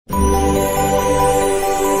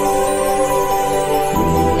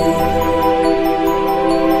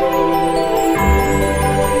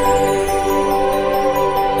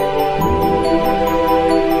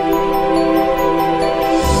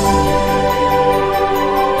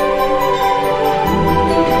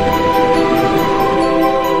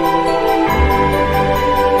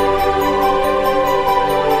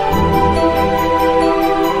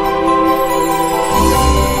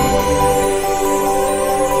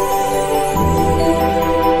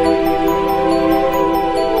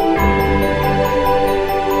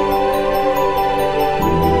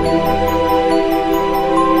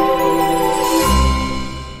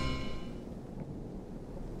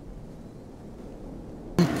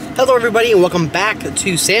Hello everybody and welcome back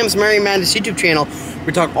to Sam's Merry Madness YouTube channel.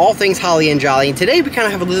 We talk all things holly and jolly, and today we kind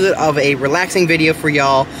of have a little bit of a relaxing video for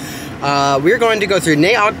y'all. We're going to go through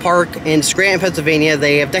Naog Park in Scranton, Pennsylvania.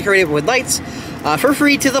 They have decorated with lights for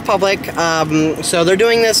free to the public. So they're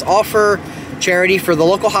doing this all for charity for the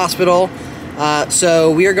local hospital.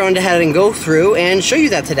 So we are going to head and go through and show you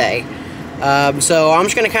that today. So I'm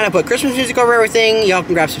just going to kind of put Christmas music over everything. Y'all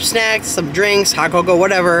can grab some snacks, some drinks, hot cocoa,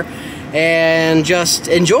 whatever, and just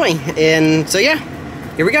enjoy. And so yeah,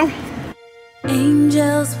 here we go.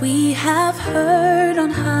 Angels we have heard on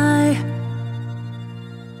high,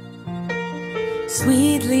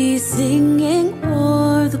 sweetly singing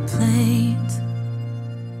o'er the plains,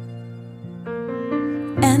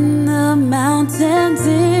 and the mountains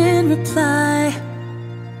in reply,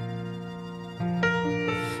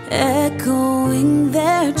 echoing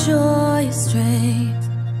their joyous strains.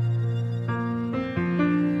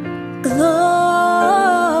 Gloria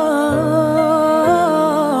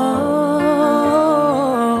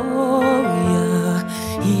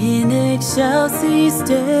in excelsis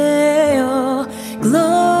Deo,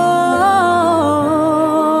 Gloria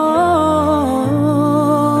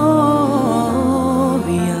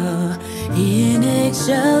in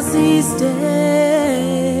excelsis Deo.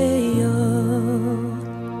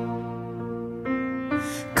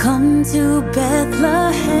 Come to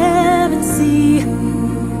Bethlehem and see Him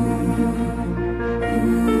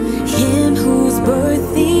whose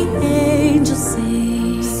birth the angels sing.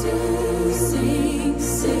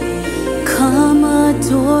 Come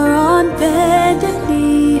adore on bended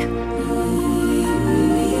knee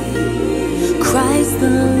Christ the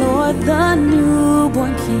Lord, the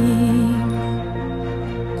newborn King.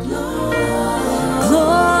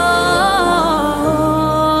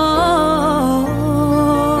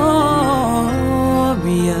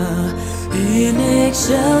 Gloria in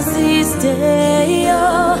excelsis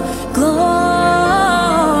Deo, Gloria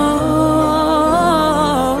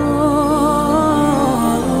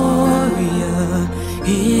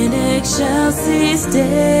in excelsis Deo.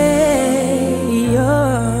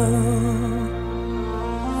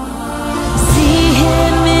 See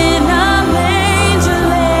Him in a manger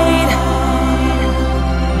laid,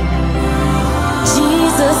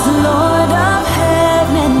 Jesus, Lord of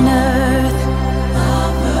heaven and earth.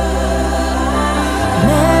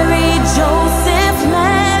 Mary, Joseph,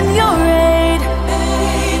 lend your aid.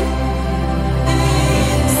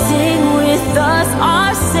 Sing with us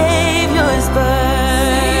our Savior's birth.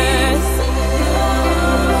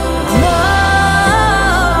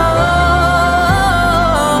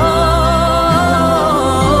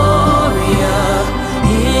 Gloria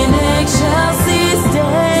in excelsis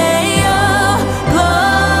Deo,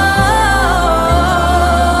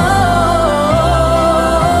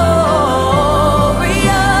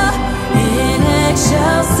 Gloria in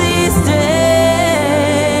excelsis Deo.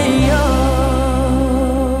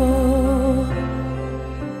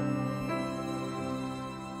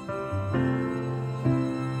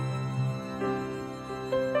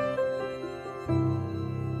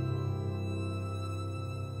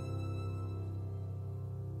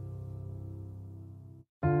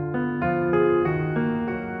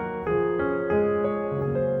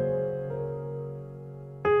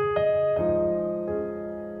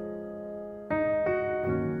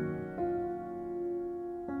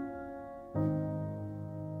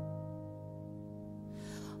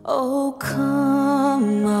 Oh,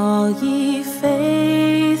 come, all ye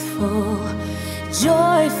faithful,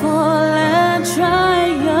 joyful and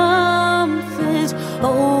triumphant.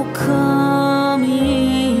 Oh, come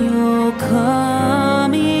ye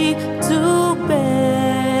to Bethlehem.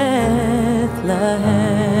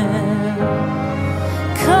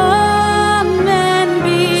 Come and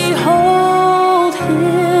behold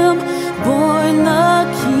Him, born the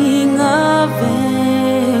King of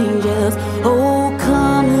angels. Oh,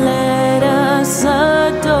 come, let us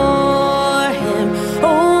adore Him.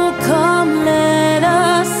 Oh, come, let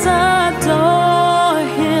us adore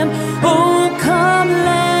Him. Oh, come,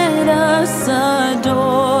 let us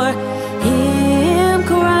adore Him,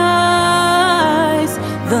 Christ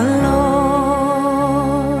the Lord.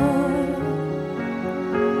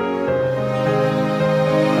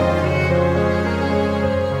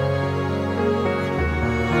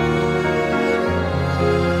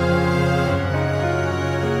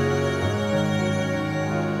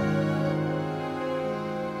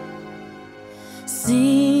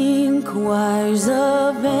 Sing, choirs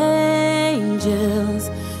of angels,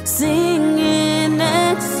 sing in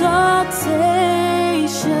exaltation.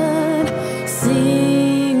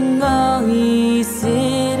 Sing, all ye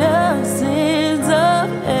citizens of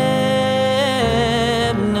heaven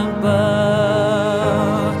above.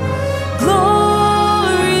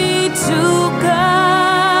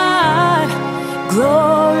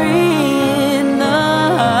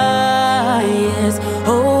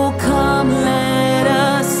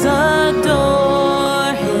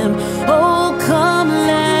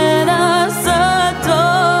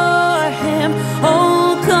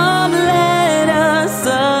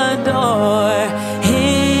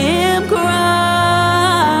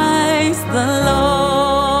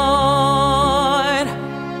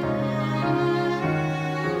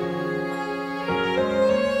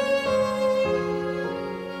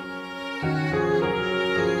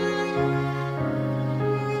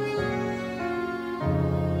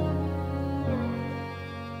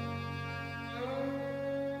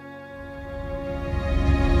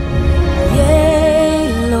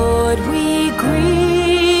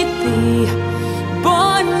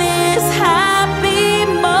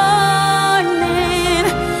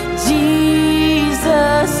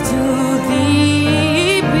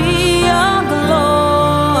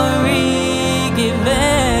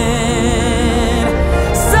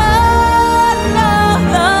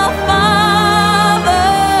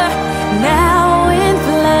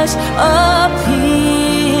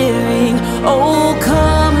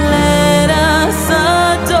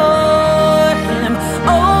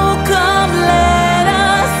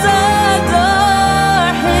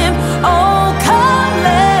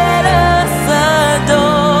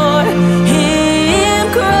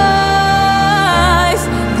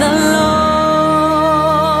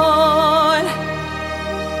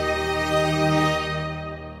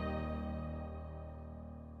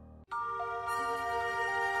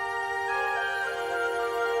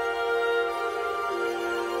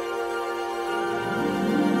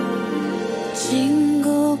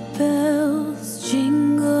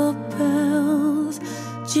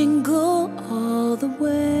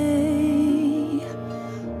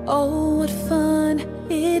 what fun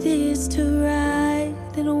it is to ride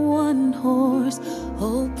in a one-horse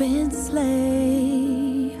open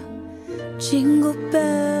sleigh. Jingle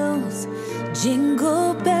bells,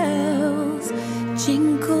 jingle bells,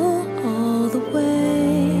 jingle all the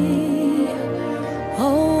way.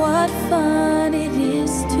 Oh, what fun it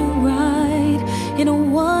is to ride in a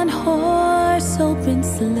one-horse open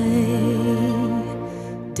sleigh,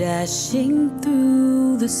 dashing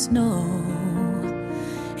through the snow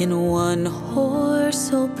in a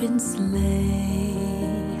one-horse open sleigh.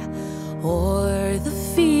 O'er the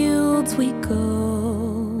fields we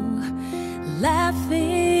go,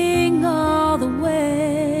 laughing all the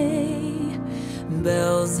way.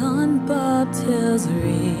 Bells on bobtails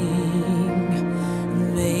ring,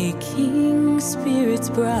 making spirits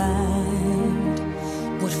bright.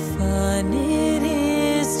 What fun it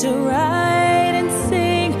is to ride and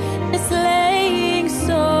sing a sleighing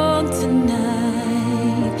song tonight.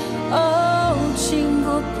 Oh,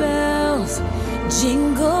 jingle bells,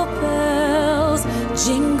 jingle bells,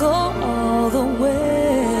 jingle all the way.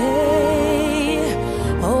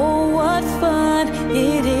 Oh, what fun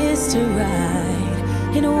it is to ride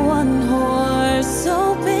in a one-horse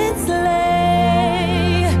open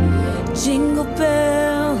sleigh. Jingle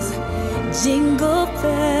bells, jingle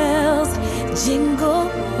bells, jingle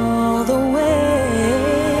all the way.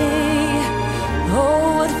 Oh,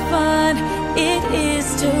 what fun it is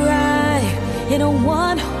to ride in a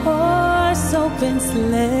one-horse open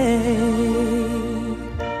sleigh.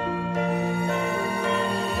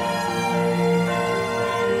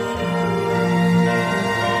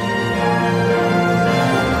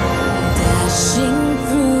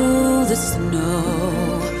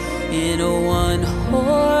 In a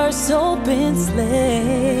one-horse open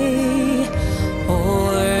sleigh,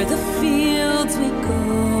 o'er the fields we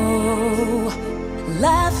go,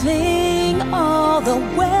 laughing all the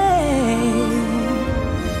way.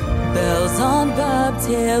 Bells on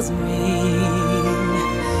bobtails ring,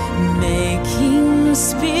 making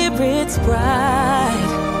spirits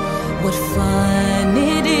bright. What fun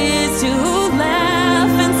it is to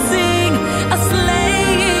laugh and sing a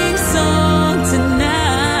sleighing song tonight.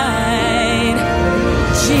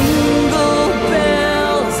 Jingle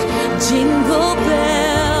bells, jingle